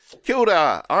Kia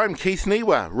ora, I'm Keith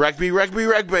Niwa, rugby, rugby,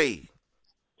 rugby.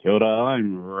 Kia ora,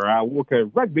 I'm Ra Walker,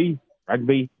 rugby,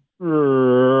 rugby,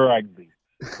 rugby.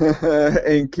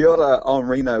 And kia ora, I'm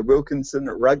Reno Wilkinson,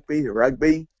 rugby,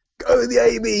 rugby, go the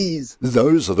ABs!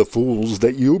 Those are the fools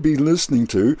that you'll be listening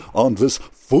to on this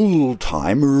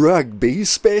full-time rugby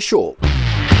special.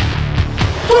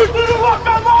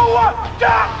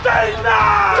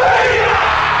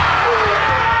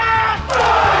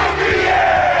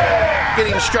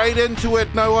 Getting straight into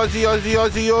it, no Aussie, oi,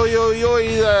 oi,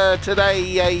 oi,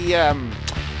 today,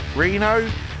 Reno?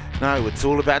 No, it's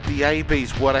all about the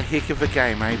ABs. What a heck of a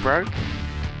game, eh, bro?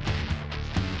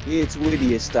 Yeah, it's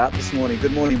Woody start this morning.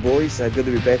 Good morning, boys. Good to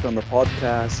be back on the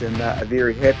podcast, and a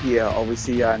very happy,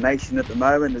 obviously, nation at the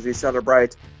moment as we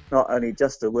celebrate not only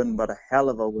just a win, but a hell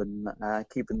of a win,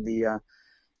 keeping the,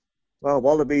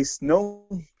 Wallabies nil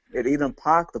at Eden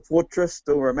Park. The fortress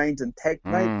still remains intact,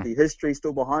 mate. The history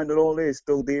still behind it all is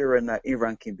still there, and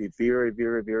everyone can be very,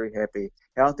 very, very happy.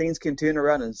 How things can turn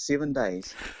around in 7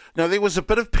 days. No, there was a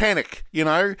bit of panic, you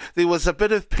know. There was a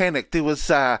bit of panic. There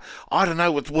was, I don't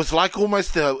know, it was like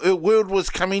almost the world was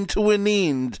coming to an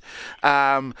end.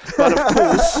 But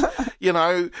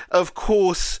of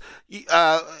course,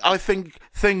 I think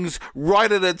things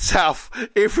righted itself.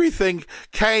 Everything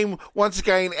came once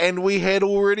again, and we had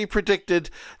already predicted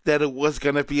that it was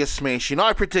going to be a smash. And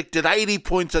I predicted 80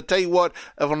 points. I tell you what,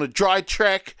 if on a dry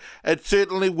track, it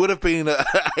certainly would have been an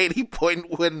 80-point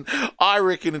win, I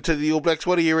reckon, into the All Blacks.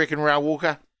 What do you reckon, Ra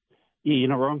Walker? Yeah, you're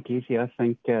not wrong, Casey. I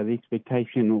think the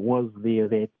expectation was there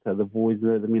that the boys,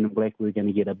 the men in black, were going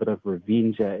to get a bit of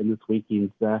revenge in this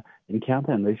weekend's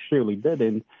encounter, and they surely did.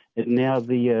 And now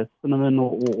the cinnamon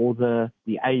or the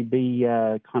AB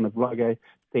kind of logo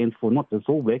stands for not just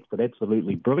All Blacks, but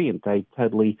absolutely brilliant. They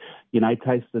totally,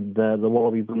 tasted the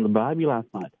Wallabies on the barbie last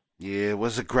night. Yeah, it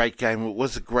was a great game. It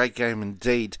was a great game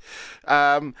indeed.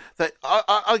 I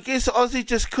guess Aussie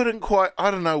just couldn't quite. I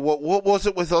don't know what was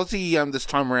it with Aussie this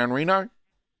time around, Reno.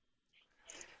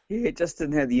 Yeah, it just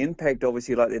didn't have the impact,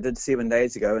 obviously, like they did 7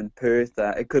 days ago in Perth.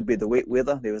 It could be the wet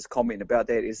weather. There was comment about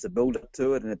that as the build-up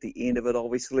to it and at the end of it,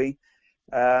 obviously.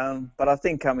 But I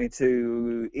think coming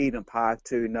to Eden Park,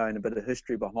 too, knowing a bit of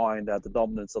history behind the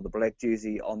dominance of the black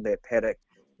jersey on that paddock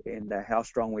and how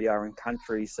strong we are in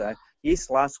country. So,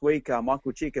 yes, last week,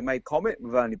 Michael Cheika made comment.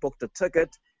 We've only booked a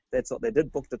ticket. That's what they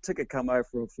did, booked a ticket, come over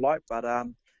for a flight, but a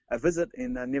visit,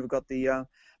 and never got the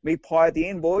meat pie at the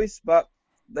end, boys. But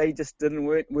they just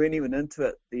weren't even into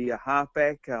it. The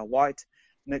halfback, White,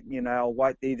 Nick,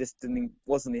 White, they just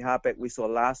wasn't the halfback we saw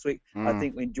last week. I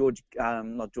think when what's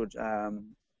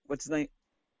his name?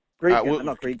 Guinea,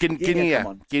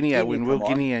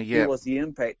 He was the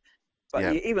impact.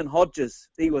 But even Hodges,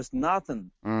 he was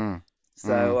nothing.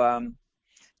 So,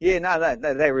 they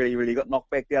really got knocked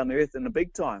back down to earth in the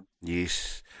big time.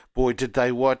 Yes. Boy, did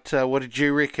they. What did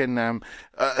you reckon?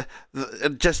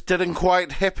 It just didn't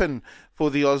quite happen for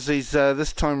the Aussies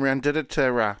this time round, did it,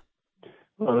 Ra?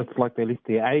 Well, it's like they left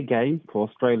their A game for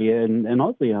Australia and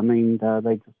Aussie. I mean,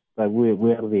 they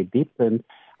were out of their depth, and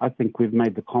I think we've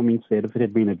made the comments that if it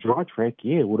had been a dry track,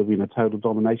 it would have been a total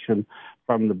domination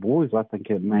from the boys. I think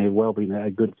it may have well been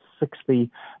a good 60,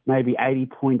 maybe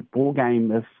 80-point ball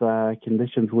game if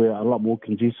conditions were a lot more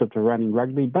conducive to running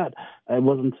rugby. But it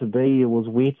wasn't to be. It was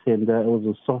wet, and it was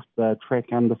a soft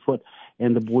track underfoot,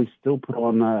 and the boys still put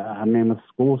on a mammoth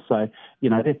score. So,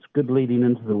 that's good leading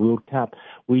into the World Cup.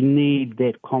 We need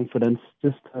that confidence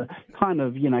just to kind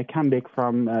of, come back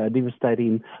from a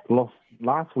devastating loss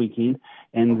last weekend,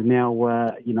 and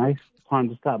now, time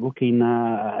to start looking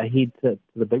ahead to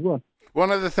the big one. One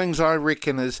of the things I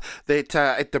reckon is that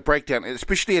at the breakdown,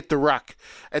 especially at the rucks,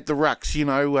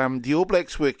 the All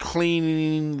Blacks were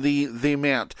cleaning them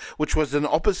out, which was an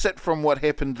opposite from what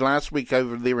happened last week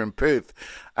over there in Perth,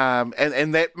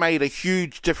 and that made a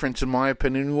huge difference in my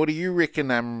opinion. What do you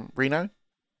reckon, Reno?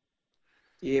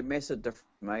 Yeah, massive difference,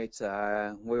 mate.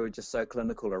 We were just so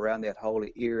clinical around that whole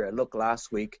area. Look,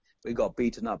 last week we got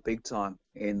beaten up big time,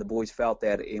 and the boys felt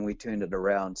that, and we turned it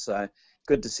around. So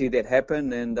good to see that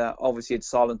happen, and obviously it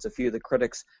silenced a few of the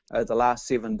critics over the last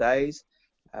 7 days.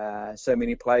 So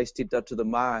many players stepped up to the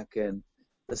mark, and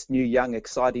this new young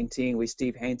exciting team with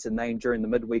Steve Hansen named during the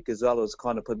midweek as well was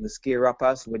kind of putting the scare up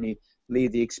us when you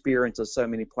leave the experience of so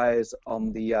many players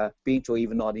on the bench or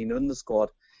even not even in the squad.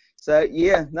 So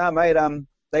mate,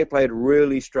 they played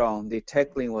really strong. Their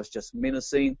tackling was just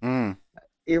menacing.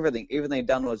 Everything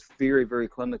done was very, very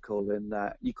clinical, and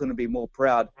you couldn't be more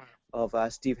proud of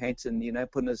Steve Hansen,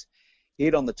 putting his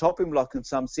head on the chopping block in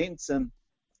some sense, and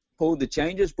pulled the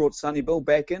changes, brought Sonny Bill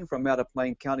back in from out of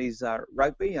playing counties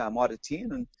rugby, Mitre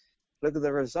 10, and look at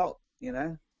the result,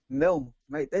 nil,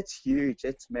 mate. That's huge.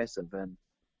 That's massive, and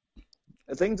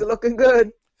things are looking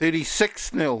good.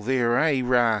 36-0 there, eh,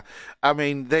 Ra? I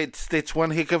mean, that's one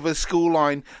heck of a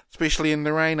scoreline, especially in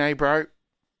the rain, eh, bro?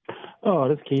 Oh,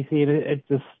 it is, Keithy. It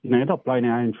just, not blowing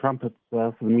our own trumpets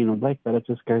for the men in black, but it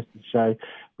just goes to show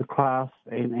the class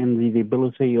and the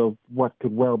ability of what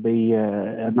could well be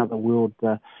another world,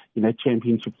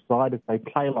 championship side if they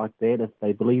play like that, if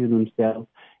they believe in themselves.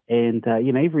 And,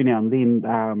 every now and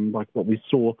then, like what we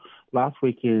saw last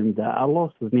weekend, a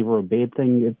loss is never a bad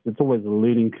thing. It's always a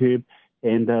learning curve.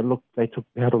 And look, they took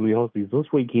out on the Aussies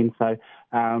this weekend. So,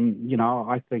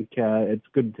 I think it's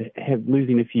good to have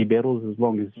losing a few battles as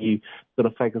long as you sort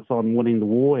of focus on winning the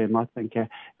war. And I think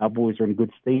our boys are in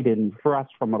good stead. And for us,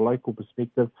 from a local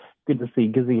perspective, good to see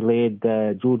Gizzy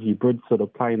lad, Georgie Bridge, sort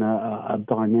of playing a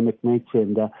dynamic match.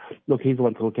 And look, he's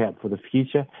one to look out for the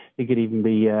future. He could even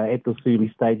be at this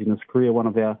early stage in his career one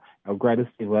of our greatest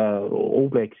ever All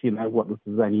Blacks. What this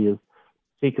is only his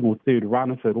second or third run,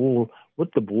 if at all,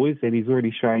 with the boys, and he's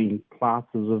already showing classes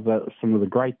of some of the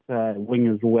great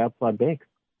wingers or outside backs.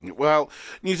 Well,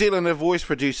 New Zealand have always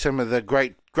produced some of the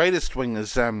greatest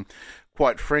wingers,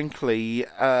 quite frankly.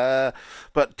 So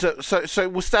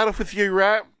we'll start off with you,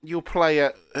 Ra, your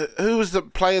player. Who was the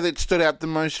player that stood out the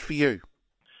most for you?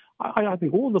 I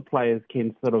think all the players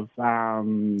can sort of,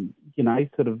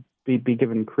 be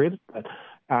given credit, but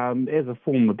as a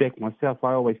former back myself,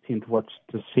 I always tend to watch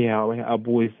to see how our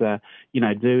boys, do.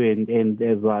 And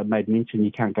as I made mention,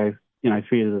 you can't go,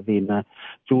 further than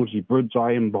Georgie Bridge.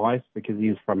 I am biased because he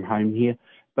is from home here.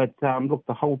 But, look,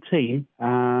 the whole team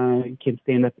can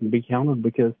stand up and be counted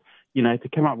because, to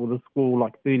come up with a score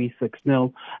like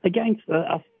 36-0 against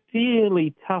a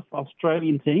fairly tough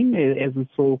Australian team, as we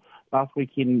saw last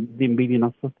weekend, them beating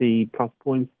us 50-plus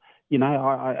points,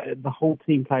 the whole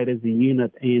team played as a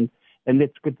unit, and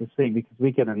that's good to see because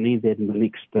we're going to need that in the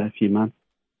next few months.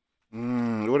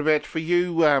 What about for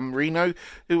you, Reno?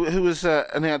 Who was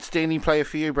an outstanding player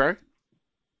for you, bro?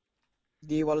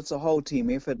 Yeah, well, it's a whole team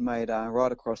effort, mate.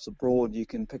 Right across the board, you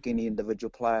can pick any individual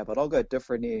player, but I'll go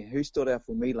different here. Who stood out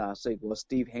for me last week was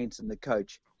Steve Hansen, the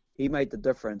coach. He made the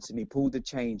difference, and he pulled the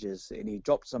changes, and he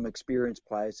dropped some experienced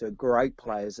players who are great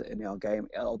players in our game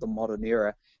out of the modern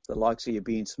era. The likes of your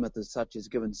Ben Smith as such has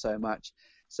given so much.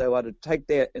 So I'd take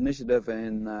that initiative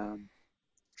and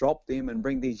drop them and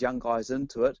bring these young guys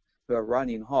into it who are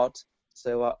running hot.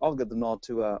 So I'll give the nod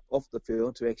to off the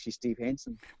field to actually Steve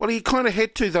Hansen. Well, he kind of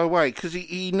had to, though, because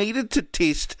he needed to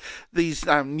test these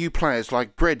new players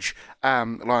like Bridge,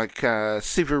 like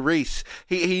Severis.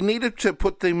 He needed to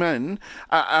put them in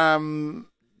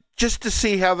just to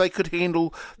see how they could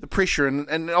handle the pressure.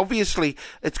 And obviously,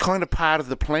 it's kind of part of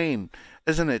the plan,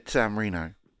 isn't it,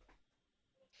 Reno?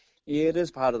 Yeah, it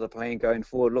is part of the plan going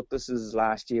forward. Look, this is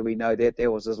last year. We know that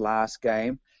was his last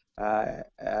game.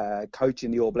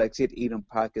 Coaching the All Blacks at Eden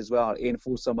Park as well, and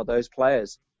for some of those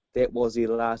players, that was their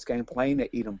last game playing at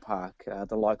Eden Park,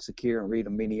 the likes of Kieran Reid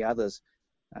and many others,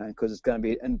 because it's going to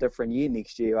be an indifferent year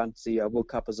next year once the World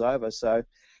Cup is over. So,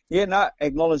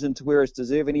 acknowledging to where it's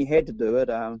deserved, and he had to do it,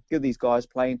 give these guys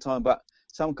playing time, but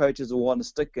some coaches will want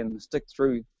to stick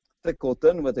through thick or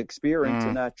thin with experience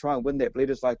and try and win that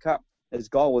Bledisloe Cup. His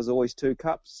goal was always 2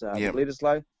 cups. The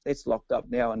Bledisloe, that's locked up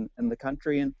now in the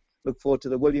country, and look forward to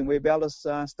the William Webb Ellis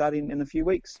starting in a few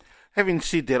weeks. Having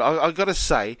said that, I got to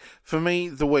say, for me,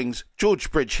 the wings,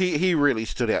 George Bridge, he really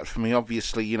stood out for me.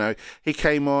 Obviously, he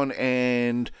came on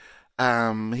and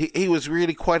he was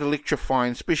really quite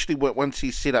electrifying, especially once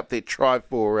he set up that try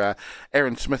for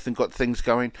Aaron Smith and got things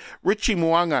going. Richie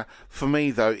Mo'unga, for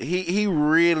me, though, he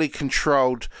really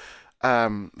controlled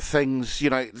things,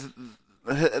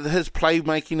 his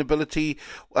playmaking ability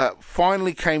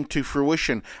finally came to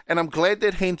fruition, and I'm glad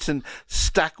that Hansen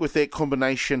stuck with that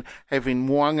combination, having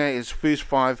Mo'unga as first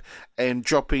 5 and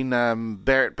dropping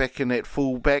Barrett back in at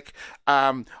fullback.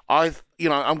 I'm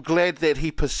glad that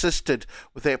he persisted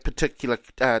with that particular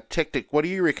tactic. What do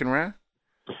you reckon, Ra?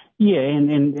 Yeah,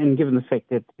 and given the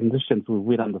fact that conditions were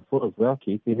wet underfoot as well,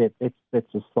 Keith,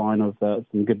 that's a sign of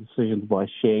some good decisions by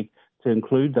Shag to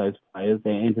include those players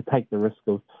and to take the risk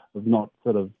of not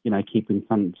sort of, keeping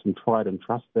some tried and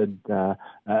trusted men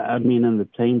in the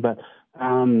team. But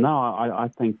I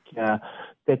think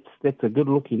that's a good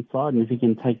looking side, and if he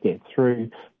can take that through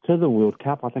to the World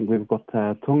Cup, I think we've got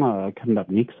Tonga coming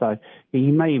up next, so he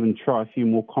may even try a few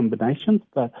more combinations,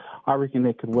 but I reckon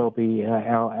that could well be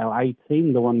our A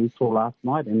team, the one we saw last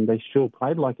night, and they sure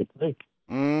played like it too.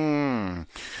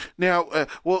 Now,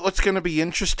 what's going to be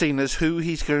interesting is who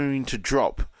he's going to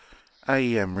drop,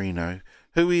 Reno.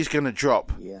 Who he's going to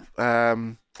drop. Yeah.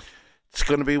 It's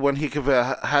going to be one heck of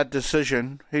a hard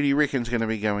decision. Who do you reckon's going to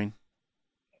be going?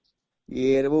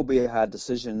 Yeah, it will be a hard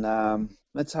decision.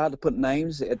 It's hard to put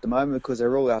names at the moment because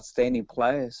they're all outstanding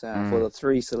players. For the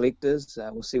three selectors,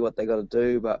 we'll see what they got to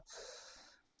do, but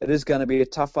it is going to be a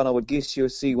tough one. I would guess you'll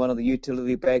see one of the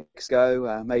utility backs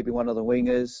go, maybe one of the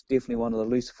wingers, definitely one of the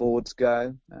loose forwards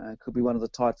go. Could be one of the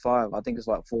tight five. I think it's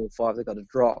like 4 or 5 they've got to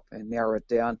drop and narrow it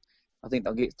down. I think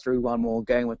they'll get through one more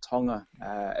game with Tonga.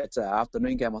 It's an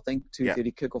afternoon game, I think,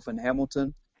 2:30 kickoff in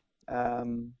Hamilton.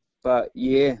 But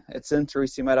yeah, it's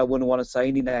interesting, mate. I wouldn't want to say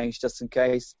any names just in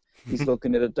case he's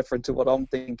looking at it different to what I'm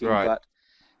thinking. Right. But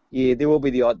yeah, there will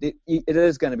be the odd. It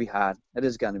is going to be hard. It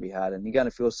is going to be hard, and you're going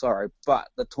to feel sorry. But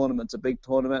the tournament's a big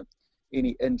tournament.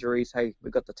 Any injuries, hey,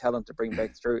 we've got the talent to bring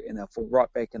back through, and they'll fall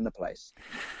right back into place.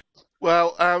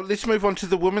 Well, let's move on to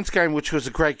the women's game, which was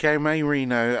a great game,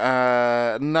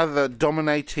 Reno? Another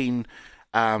dominating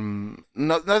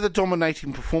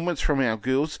performance from our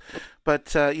girls,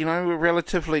 but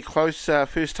relatively close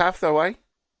first half, though, eh?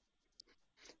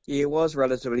 Yeah, it was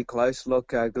relatively close. Look,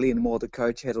 Glenn Moore, the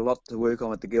coach, had a lot to work on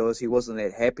with the girls. He wasn't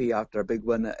that happy after a big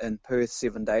win in Perth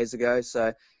 7 days ago.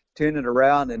 So turn it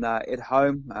around and at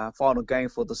home, final game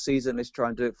for the season. Let's try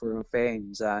and do it for our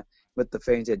fans. With the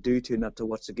fans that do turn up to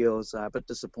watch the girls, a bit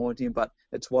disappointing, but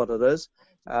it's what it is.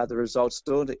 The result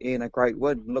stood in a great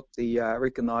win. Look, the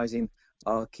recognising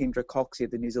Kendra Cox here,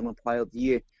 the New Zealand Player of the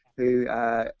Year, who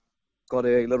got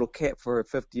a little cap for her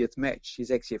 50th match.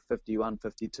 She's actually at 51,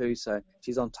 52, so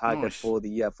she's on target for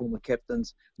the former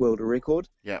captain's world record.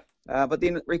 Yeah. But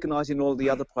then recognising all the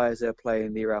other players that are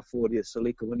playing there, 40th,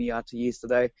 Salika Winiata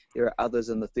yesterday. There are others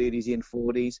in the 30s and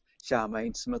 40s.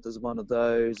 Charmaine Smith is one of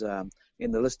those, and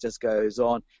the list just goes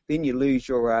on. Then you lose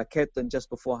your captain just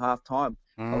before half-time,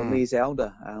 Les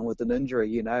Elder, with an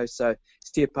injury, So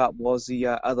step up was the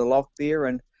other lock there,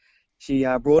 and she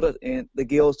brought it, and the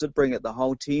girls did bring it. The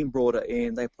whole team brought it,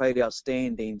 and they played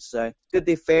outstanding. So did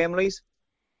their families,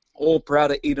 all proud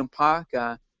of Eden Park.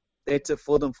 That's it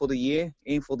for them for the year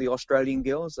and for the Australian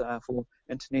girls, for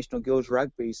International Girls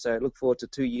Rugby. So look forward to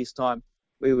 2 years' time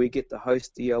where we get to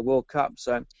host the World Cup.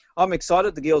 So I'm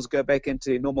excited. The girls go back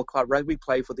into normal club rugby,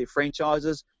 play for their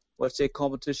franchises, watch their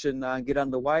competition get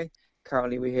underway.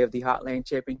 Currently we have the Heartland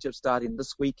Championship starting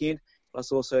this weekend,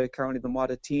 plus also currently the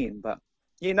Mitre 10. But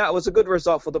it was a good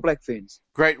result for the Black Ferns.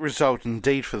 Great result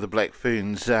indeed for the Black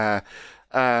Ferns. It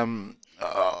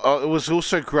was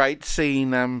also great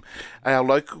seeing our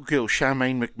local girl,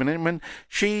 Charmaine McMiniman.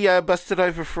 She busted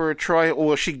over for a try,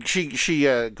 or she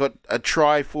got a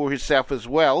try for herself as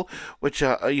well, which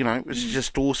was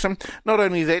just awesome. Not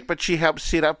only that, but she helped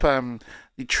set up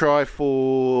the try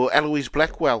for Eloise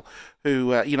Blackwell, who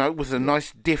with a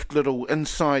nice deft little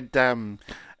inside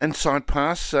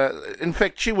pass. In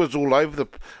fact, she was all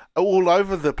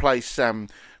over the place.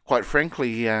 Quite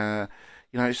frankly,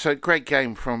 so great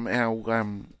game from our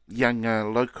young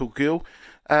local girl.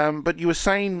 But you were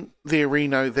saying there,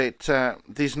 Reno, that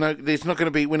there's not going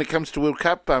to be, when it comes to World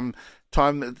Cup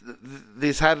time,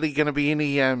 there's hardly going to be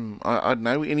any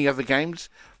any other games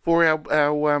for our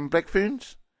Black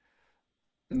Ferns.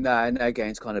 No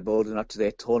games kind of building up to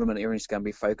that tournament. Everyone's going to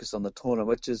be focused on the tournament,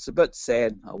 which is a bit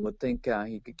sad. I would think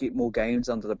you could get more games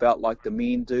under the belt like the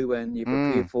men do, and you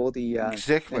prepare for the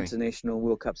International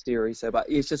World Cup series. So, but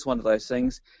it's just one of those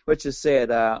things, which is sad.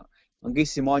 I'm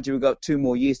guessing, mind you, we've got 2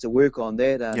 more years to work on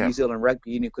that. New Zealand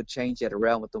Rugby Union could change that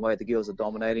around with the way the girls are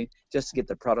dominating, just to get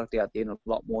the product out there and a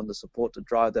lot more in the support to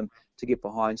drive them to get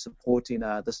behind supporting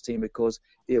this team, because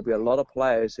there'll be a lot of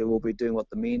players who will be doing what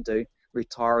the men do,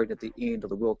 retiring at the end of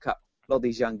the World Cup. A lot of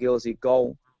these young girls, their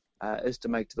goal is to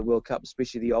make to the World Cup,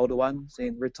 especially the older ones,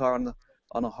 and retire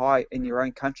on a high in your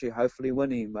own country, hopefully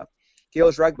winning. But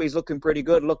girls rugby is looking pretty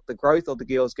good. Look, the growth of the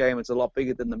girls game is a lot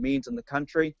bigger than the men's in the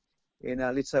country, and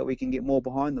let's hope we can get more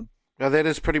behind them. Well, that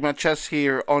is pretty much us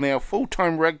here on our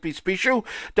full-time rugby special.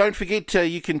 Don't forget,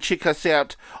 you can check us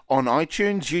out on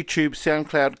iTunes, YouTube,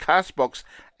 SoundCloud, Castbox,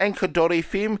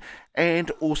 Anchor.fm,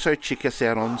 and also check us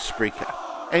out on Spreaker.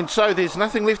 And so there's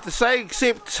nothing left to say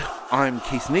except I'm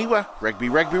Keith Niwa, Rugby,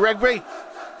 Rugby, Rugby.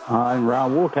 I'm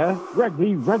Raoul Walker,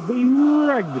 Rugby, Rugby,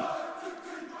 Rugby.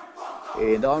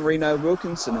 And I'm Reno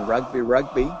Wilkinson, Rugby,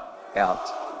 Rugby,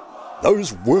 out.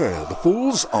 Those were the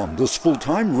Fools on this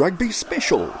full-time rugby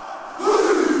special.